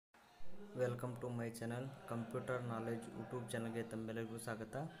Welcome to my channel computer knowledge YouTube ಚಾನಲ್ಗೆ ತಮ್ಮೆಲ್ಲರಿಗೂ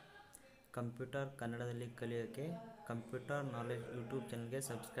ಸ್ವಾಗತ. ಕಂಪ್ಯೂಟರ್ ಕನ್ನಡದಲ್ಲಿ ಕಲಿಯೋಕ್ಕೆ ಕಂಪ್ಯೂಟರ್ ನಾಲೆಡ್ಜ್ ಯೂಟ್ಯೂಬ್ ಚಾನಲ್ಗೆ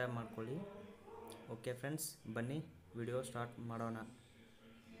ಸಬ್ಸ್ಕ್ರೈಬ್ ಮಾಡ್ಕೊಳ್ಳಿ. ಓಕೆ ಫ್ರೆಂಡ್ಸ್, ಬನ್ನಿ ವಿಡಿಯೋ ಸ್ಟಾರ್ಟ್ ಮಾಡೋಣ.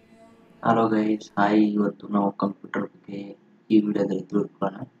 Hello guys, hi. ಇವತ್ತು ನಾವು ಕಂಪ್ಯೂಟರ್ ಬಗ್ಗೆ ಈ ವಿಡಿಯೋದಲ್ಲಿ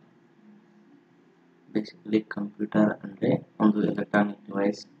ತಿಳ್ಕೊಳ್ಳೋಣ. ಬೇಸಿಕಲಿ ಕಂಪ್ಯೂಟರ್ ಅಂದರೆ ಒಂದು ಎಲೆಕ್ಟ್ರಾನಿಕ್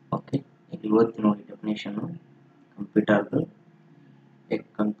ಡಿವೈಸ್. ಓಕೆ, ಈಗ ಇವತ್ತು ನೋಡಿ definition ಕಂಪ್ಯೂಟರ್ದು. A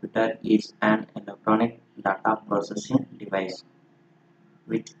computer is an electronic data processing device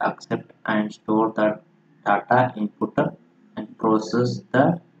which accepts and stores the data input and process the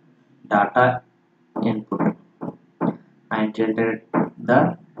data input and generate the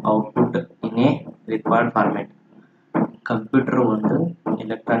output in a required format. Computer ಒಂದು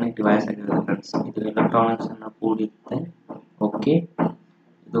electronic device ಆಗಿದೆ friends. ಇದು electronics ಅನ್ನು ಕೂಡಿರುತ್ತೆ. Okay,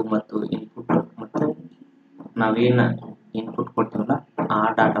 ಇದು ಮತ್ತು input ಮತ್ತು ನಾವೇನು input ಕೊಡ್ತೀವಲ್ಲ ಆ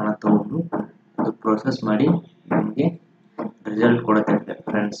ಡಾಟಾನ ತಗೊಂಡು ಅದು ಪ್ರೋಸೆಸ್ ಮಾಡಿ ನಮಗೆ ರಿಸಲ್ಟ್ ಕೊಡುತ್ತೆ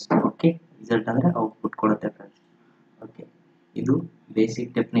ಫ್ರೆಂಡ್ಸ್. ಓಕೆ, ರಿಸಲ್ಟ್ ಅಂದರೆ ಔಟ್ಪುಟ್ ಕೊಡುತ್ತೆ ಫ್ರೆಂಡ್ಸ್. ಓಕೆ, ಇದು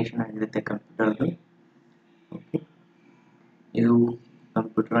ಬೇಸಿಕ್ ಡೆಫಿನೇಷನ್ ಆಗಿರುತ್ತೆ ಕಂಪ್ಯೂಟರ್ದು. ಓಕೆ, ಇದು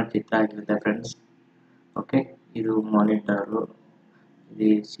ಕಂಪ್ಯೂಟರ್ನ ಚಿತ್ರ ಆಗಿರುತ್ತೆ ಫ್ರೆಂಡ್ಸ್. ಓಕೆ, ಇದು ಮಾನಿಟರು, ಇದು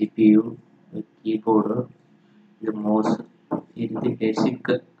CPU, ಕೀಬೋರ್ಡು, ಇದು ಮೌಸ್, ಈ ರೀತಿ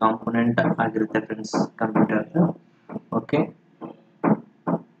ಬೇಸಿಕ್ ಕಾಂಪೊನೆಂಟ್ ಆಗಿರುತ್ತೆ ಫ್ರೆಂಡ್ಸ್ ಕಂಪ್ಯೂಟರ್ದು. ಓಕೆ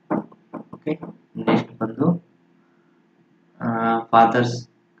ಓಕೆ ನೆಕ್ಸ್ಟ್ ಬಂದು ಫಾದರ್ಸ್.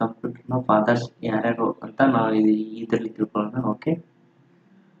 ಕಂಪ್ಯೂಟರ್ನ ಫಾದರ್ಸ್ ಯಾರ್ಯಾರು ಅಂತ ನಾವು ಇದರಲ್ಲಿ ತಿಳ್ಕೊಳ್ಳೋಣ. Okay,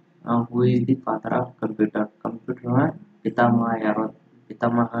 who is the father of computer? ಕಂಪ್ಯೂಟರ್ನ ಪಿತಾಮಹ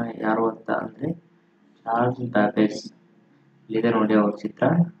ಯಾರು ಅಂತ ಅಂದರೆ ಚಾರ್ಲ್ಸ್ ಬ್ಯಾಬೇಜ್. ಇಲ್ಲಿದೆ ನೋಡಿ ಅವ್ರ ಚಿತ್ರ.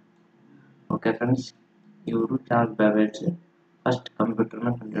 ಓಕೆ ಫ್ರೆಂಡ್ಸ್, ಇವರು Charles Babbage first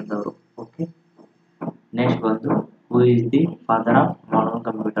ಕಂಪ್ಯೂಟರ್ನ ಕಂಡುಹಿಡಿದವರು. Okay, next ಬಂದು who is the father of modern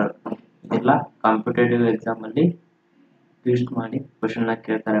computer? ಇದೆಲ್ಲ ಕಾಂಪಿಟೇಟಿವ್ ಎಕ್ಸಾಮಲ್ಲಿ ಟ್ವಿಸ್ಟ್ ಮಾಡಿ ಕ್ವಶನ್ನ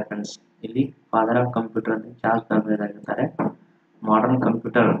ಕೇಳ್ತಾರೆ ಫ್ರೆಂಡ್ಸ್. ಇಲ್ಲಿ ಫಾದರ್ ಆಫ್ ಕಂಪ್ಯೂಟರ್ ಅಂದರೆ ಚಾರ್ಲ್ಸ್ ಬ್ಯಾಬೇಜ್ ಆಗಿರ್ತಾರೆ. Modern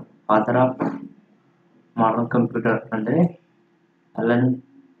computer father of modern computer ಅಂದರೆ ಅಲನ್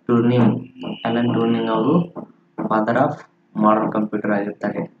ಟ್ಯೂರಿಂಗ್ ಅವರು ಫಾದರ್ ಆಫ್ ಮಾಡರ್ನ್ ಕಂಪ್ಯೂಟರ್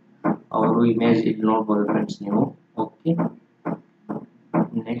ಆಗಿರ್ತಾರೆ. ಅವರು ಇಮೇಜ್ ಇಲ್ಲಿ ನೋಡ್ಬೋದು ಫ್ರೆಂಡ್ಸ್ ನೀವು. ಓಕೆ,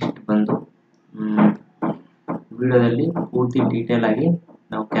 ನೆಕ್ಸ್ಟ್ ಬಂದು ವಿಡಿಯೋದಲ್ಲಿ ಪೂರ್ತಿ ಡೀಟೇಲ್ ಆಗಿ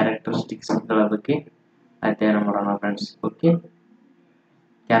ನಾವು ಕ್ಯಾರೆಕ್ಟರಿಸ್ಟಿಕ್ಸ್ಗಳ ಬಗ್ಗೆ ಅಧ್ಯಯನ ಮಾಡೋಣ friends. Okay,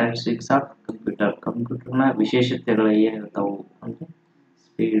 characteristics of computer. ಕಂಪ್ಯೂಟರ್ನ ವಿಶೇಷತೆಗಳು ಏನಿರ್ತಾವು ಅಂದರೆ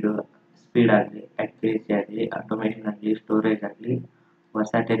ಸ್ಪೀಡ್ ಆಗಲಿ, ಅಕ್ಯುರೇಸಿ ಆಗಲಿ, ಆಟೋಮೇಷನ್ ಆಗಲಿ, ಸ್ಟೋರೇಜ್ ಆಗಲಿ,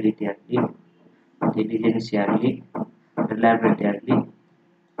 ವರ್ಸಾಟಿಲಿಟಿ ಆಗಲಿ, ಇಂಟೆಲಿಜೆನ್ಸಿ ಆಗಲಿ, ರಿಲಯಬಿಲಿಟಿ ಆಗಲಿ,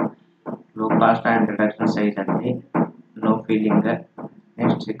 low cost and reduction size ಆಗಲಿ, ನೋ ಫೀಲಿಂಗ್,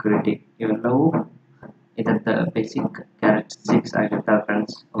 ನೆಕ್ಸ್ಟ್ ಸೆಕ್ಯೂರಿಟಿ, ಇವೆಲ್ಲವೂ ಇದರ ಬೇಸಿಕ್ ಕ್ಯಾರೆಕ್ಟರಿಸ್ಟಿಕ್ಸ್ ಆಗಿರ್ತಾವೆ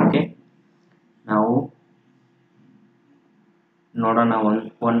ಫ್ರೆಂಡ್ಸ್. ಓಕೆ, ನಾವು ನೋಡೋಣ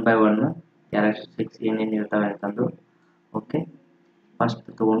ಒನ್ ಬೈ ಒನ್ ಕ್ಯಾರೆಕ್ಟರಿಸ್ಟಿಕ್ಸ್ ಏನೇನು ಇರ್ತವೆ ಅಂತಂದು. ಓಕೆ, ಫಸ್ಟ್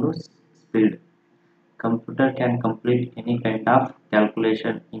ತಗೊಂಡು speed. Computer can complete any kind of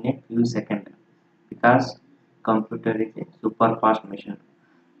calculation in a few second because computer is A super fast mission.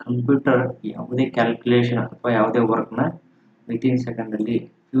 Computer ಯಾವುದೇ calculation ಅಥವಾ ಯಾವುದೇ ವರ್ಕ್ನ within ಸೆಕೆಂಡಲ್ಲಿ,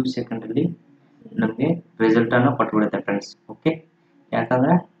 few ಸೆಕೆಂಡಲ್ಲಿ ನಮಗೆ ರಿಸಲ್ಟನ್ನು ಕೊಟ್ಬಿಡುತ್ತೆ ಫ್ರೆಂಡ್ಸ್. ಓಕೆ,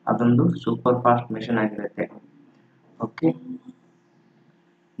 ಯಾಕಂದರೆ ಅದೊಂದು ಸೂಪರ್ ಫಾಸ್ಟ್ ಮಿಷನ್ ಆಗಿರುತ್ತೆ. ಓಕೆ,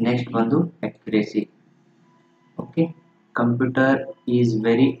 ನೆಕ್ಸ್ಟ್ ಬಂದು accuracy. Okay, computer is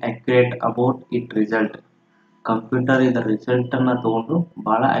very accurate about it result. Computer ಇದರ ರಿಸಲ್ಟನ್ನು ತಗೊಂಡು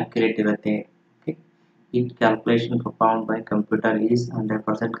ಭಾಳ ಅಕ್ಯುರೇಟ್ ಇರುತ್ತೆ. Okay, it calculation perform by computer is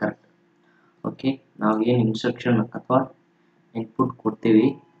 100% correct. Okay, ನಾವು ಏನು ಇನ್ಸ್ಟ್ರಕ್ಷನ್ ಅಥವಾ ಇನ್ಪುಟ್ ಕೊಡ್ತೀವಿ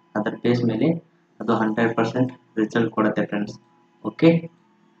ಅದರ ಬೇಸ್ ಮೇಲೆ ಅದು 100% ರಿಸಲ್ಟ್ ಕೊಡುತ್ತೆ ಫ್ರೆಂಡ್ಸ್. ಓಕೆ,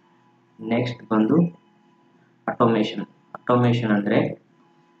 ನೆಕ್ಸ್ಟ್ ಬಂದು ಆಟೋಮೇಷನ್ ಅಂದರೆ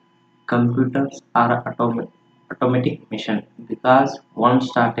computers are automatic mission because once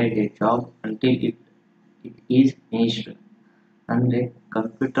started a job until it is finished. ಅಂದರೆ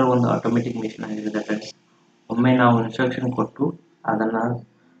ಕಂಪ್ಯೂಟರ್ ಒಂದು ಆಟೋಮೆಟಿಕ್ ಮಿಷನ್ ಆಗಿರುತ್ತೆ ಫ್ರೆಂಡ್ಸ್. ಒಮ್ಮೆ ನಾವು ಇನ್ಸ್ಟ್ರಕ್ಷನ್ ಕೊಟ್ಟು ಅದನ್ನು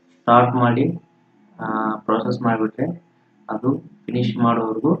ಸ್ಟಾರ್ಟ್ ಮಾಡಿ ಪ್ರೋಸೆಸ್ ಮಾಡಿಬಿಟ್ರೆ ಅದು ಫಿನಿಶ್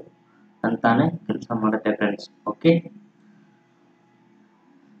ಮಾಡೋವರೆಗೂ ಅಂತಾನೆ ಕೆಲಸ ಮಾಡುತ್ತೆ friends. Okay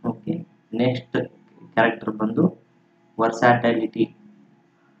okay next character ಬಂದು ವರ್ಸಾಟಿಲಿಟಿ.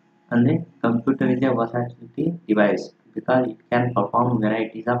 ಅಂದರೆ computer is a versatility device because it can perform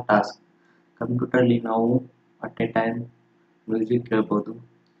varieties of tasks. ಕಂಪ್ಯೂಟರ್ಲಿ ನಾವು ಅಟ್ ಎ ಟೈಮ್ ಮ್ಯೂಸಿಕ್ ಕೇಳ್ಬೋದು,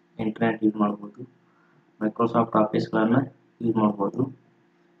 ಇಂಟರ್ನೆಟ್ ಯೂಸ್ ಮಾಡ್ಬೋದು, ಮೈಕ್ರೋಸಾಫ್ಟ್ ಆಫೀಸ್ಗಳನ್ನು ಯೂಸ್ ಮಾಡ್ಬೋದು.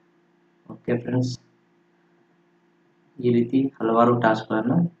 ಓಕೆ ಫ್ರೆಂಡ್ಸ್, ಈ ರೀತಿ ಹಲವಾರು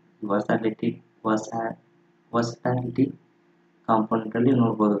ಟಾಸ್ಕ್ಗಳನ್ನು ವರ್ಸಾಟಿಲಿಟಿ ಕಾಂಪೋನೆಂಟ್ ಅಲ್ಲಿ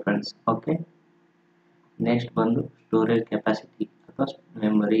ನೋಡ್ಬೋದು ಫ್ರೆಂಡ್ಸ್. ಓಕೆ, ನೆಕ್ಸ್ಟ್ ಬಂದು ಸ್ಟೋರೇಜ್ ಕೆಪಾಸಿಟಿ ಅಥವಾ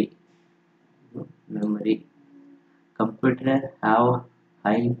memory. Computer have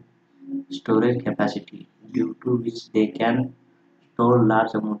high storage capacity due to which they can store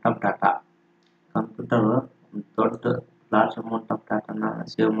large amount of data. Computer ದೊಡ್ಡ large amount of ಡಾಟಾನ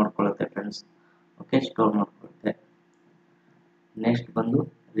save ಮಾಡ್ಕೊಳ್ಳುತ್ತೆ friends. Okay, store ಮಾಡ್ಕೊಳ್ಳುತ್ತೆ. Next ಬಂದು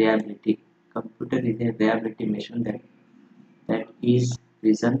ರಿಯಾಬಿಲಿಟಿ. Computer is a reliability machine that is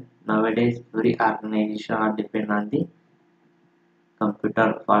reason nowadays every organization are depend on the computer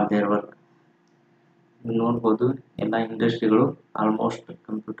for their work. ನೀವು ನೋಡ್ಬೋದು, ಎಲ್ಲ ಇಂಡಸ್ಟ್ರಿಗಳು almost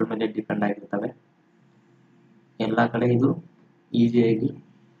computer ಮೇಲೆ depend ಆಗಿರ್ತವೆ. ಎಲ್ಲ ಕಡೆ ಇದು ಈಸಿಯಾಗಿ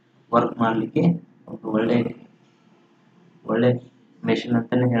ವರ್ಕ್ ಮಾಡಲಿಕ್ಕೆ ಒಂದು ಒಳ್ಳೆ ಮೆಷಿನ್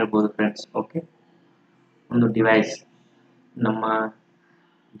ಅಂತಲೇ ಹೇಳ್ಬೋದು ಫ್ರೆಂಡ್ಸ್. ಓಕೆ, ಒಂದು ಡಿವೈಸ್ ನಮ್ಮ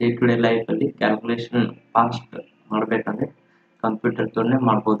ಡೇ ಟು ಡೇ ಲೈಫಲ್ಲಿ ಕ್ಯಾಲ್ಕುಲೇಷನ್ ಫಾಸ್ಟ್ ಮಾಡಬೇಕಂದ್ರೆ ಕಂಪ್ಯೂಟರ್ ತೋನೇ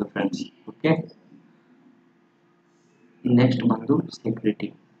ಮಾಡ್ಬೋದು ಫ್ರೆಂಡ್ಸ್. ಓಕೆ, ನೆಕ್ಸ್ಟ್ ಬಂದು ಸೆಕ್ಯೂರಿಟಿ.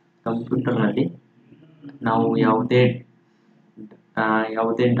 ಕಂಪ್ಯೂಟರ್ನಲ್ಲಿ ನಾವು ಯಾವುದೇ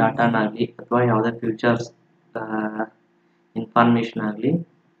ಡಾಟಾನಾಗಲಿ ಅಥವಾ ಯಾವುದೇ ಫ್ಯೂಚರ್ಸ್ ಇನ್ಫಾರ್ಮೇಷನ್ ಆಗಲಿ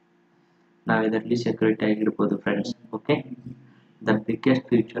ನಾವು ಇದರಲ್ಲಿ ಸೆಕ್ಯೂರಿಟಿ ಆಗಿರ್ಬೋದು friends. Okay, the biggest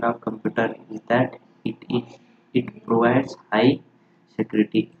future of computer is that it provides high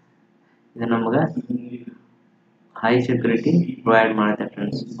security. ಇದು ನಮಗೆ ಹೈ ಸೆಕ್ಯೂರಿಟಿ ಪ್ರೊವೈಡ್ ಮಾಡುತ್ತೆ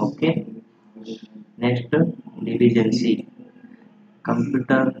friends. Okay, next ಡಿಲಿಜೆನ್ಸಿ.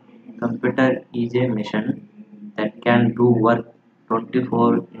 Computer is a machine that can do work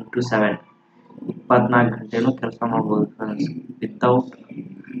 24/7. 24 ಗಂಟೆನೂ ಕೆಲಸ ಮಾಡ್ಬೋದು friends.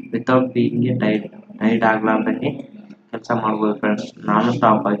 Without being A tired ಆಗ್ಲಾರ್ದಂಗೆ ಕೆಲಸ ಮಾಡ್ಬೋದು friends. ನಾನು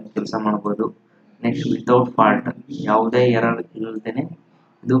stop ಆಗಿ ಕೆಲಸ ಮಾಡ್ಬೋದು. ನೆಕ್ಸ್ಟ್ ವಿತೌಟ್ ಫಾಲ್ಟ್, ಯಾವುದೇ ಎರರ್ ಇಲ್ಲದೇನೆ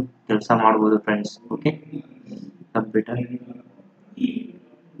ಇದು ಕೆಲಸ ಮಾಡ್ಬೋದು ಫ್ರೆಂಡ್ಸ್. Okay, computer.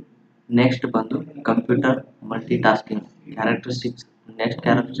 ನೆಕ್ಸ್ಟ್ ಬಂದು computer multi tasking characteristics. Next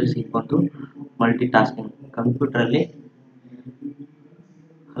characteristic ಬಂದು ಮಲ್ಟಿ ಟಾಸ್ಕಿಂಗ್. ಕಂಪ್ಯೂಟರಲ್ಲಿ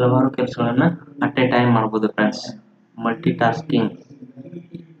ಹಲವಾರು ಕೆಲಸಗಳನ್ನು ಅಟ್ ಎ ಟೈಮ್ ಮಾಡ್ಬೋದು friends. Multi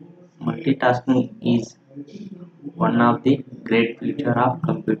tasking is one of the great future of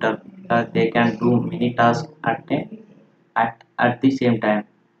computer because they can do many task at the same time.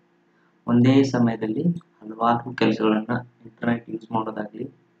 ಒಂದೇ ಸಮಯದಲ್ಲಿ ಹಲವಾರು ಕೆಲಸಗಳನ್ನು internet use ಮಾಡೋದಾಗಲಿ,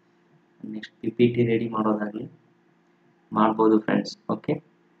 next PPT ready ಮಾಡೋದಾಗಲಿ ಮಾಡ್ಬೋದು ಫ್ರೆಂಡ್ಸ್. ಓಕೆ,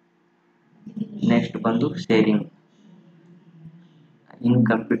 ನೆಕ್ಸ್ಟ್ ಬಂದು sharing. In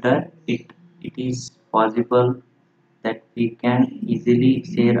computer it is possible that we can easily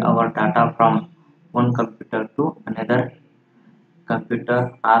share our data from one computer to another computer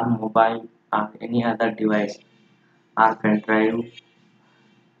or mobile or any other device or pen drive.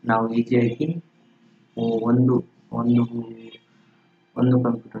 ನಾವು ಈಸಿಯಾಗಿ ಒಂದು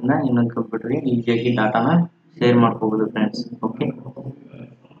ಕಂಪ್ಯೂಟರ್ನ ಇನ್ನೊಂದು ಕಂಪ್ಯೂಟರ್ಗೆ ಈಸಿಯಾಗಿ ಡಾಟಾನ share ಮಾಡ್ಕೋಬೋದು friends. Okay,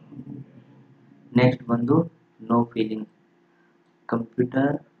 next ಬಂದು no feeling.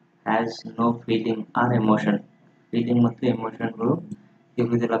 Computer has no feeling R emotion. Feeling ಮತ್ತು ಎಮೋಷನ್ಗಳು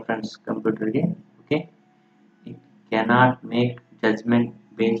ಇರುವುದಿಲ್ಲ ಫ್ರೆಂಡ್ಸ್ ಕಂಪ್ಯೂಟರ್ಗೆ. Okay, it cannot make judgement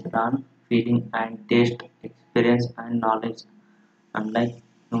based on feeling and taste, experience and knowledge unlike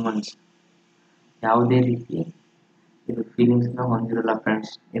humans. ಯಾವುದೇ ರೀತಿ ಇದು ಫೀಲಿಂಗ್ಸ್ನ ಹೊಂದಿರಲ್ಲ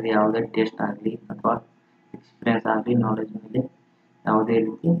ಫ್ರೆಂಡ್ಸ್. ಇದು ಯಾವುದೇ ಟೇಸ್ಟ್ ಆಗಲಿ ಅಥವಾ ಎಕ್ಸ್ಪೀರಿಯನ್ಸ್ ಆಗಲಿ ನಾಲೆಡ್ಜ್ ಮೇಲೆ ಯಾವುದೇ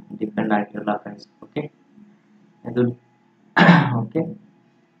ರೀತಿ ಡಿಪೆಂಡ್ ಆಗಿರಲ್ಲ ಫ್ರೆಂಡ್ಸ್. ಓಕೆ, ಇದು ಓಕೆ,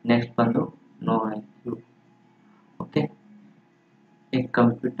 ನೆಕ್ಸ್ಟ್ ಬಂದು no IQ. Okay, A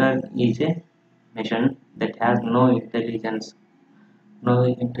computer is A machine that has no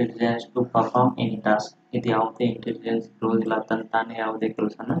intelligence to perform any task. ಇದು ಯಾವುದೇ ಇಂಟೆಲಿಜೆನ್ಸ್ ಇರುವುದಿಲ್ಲ, ತಾನೇ ಯಾವುದೇ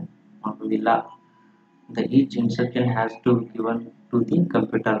ಕೆಲಸನ ಮಾಡುವುದಿಲ್ಲ. The each instruction has to be given to the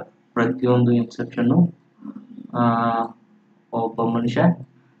computer. ಪ್ರತಿಯೊಂದು ಇನ್ಸ್ಟ್ರಕ್ಷನ್ನು ಒಬ್ಬ ಮನುಷ್ಯ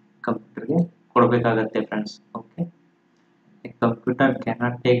ಕಂಪ್ಯೂಟರ್ಗೆ ಕೊಡಬೇಕಾಗತ್ತೆ friends. Okay, computer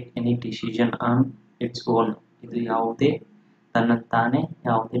cannot take any decision on its own. ಇದು ತಾನೇ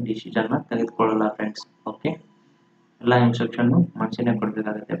ಯಾವುದೇ ಡಿಸಿಷನ್ನ ತೆಗೆದುಕೊಳ್ಳಲ್ಲ ಫ್ರೆಂಡ್ಸ್. ಓಕೆ, ಎಲ್ಲ ಇನ್ಸ್ಟ್ರಕ್ಷನ್ನು ಮನುಷ್ಯನೇ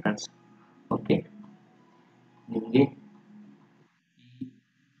ಕೊಡಬೇಕಾಗತ್ತೆ ಫ್ರೆಂಡ್ಸ್. ಓಕೆ, ನಿಮಗೆ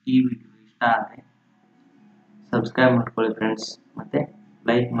ಈ ವಿಡಿಯೋ ಇಷ್ಟ ಆದರೆ ಸಬ್ಸ್ಕ್ರೈಬ್ ಮಾಡ್ಕೊಳ್ಳಿ ಫ್ರೆಂಡ್ಸ್, ಮತ್ತು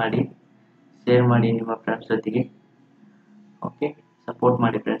ಲೈಕ್ ಮಾಡಿ, ಶೇರ್ ಮಾಡಿ ನಿಮ್ಮ ಫ್ರೆಂಡ್ಸ್ ಜೊತೆಗೆ. ಓಕೆ, ಸಪೋರ್ಟ್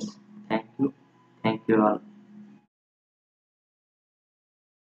ಮಾಡಿ ಫ್ರೆಂಡ್ಸ್. Thank you all.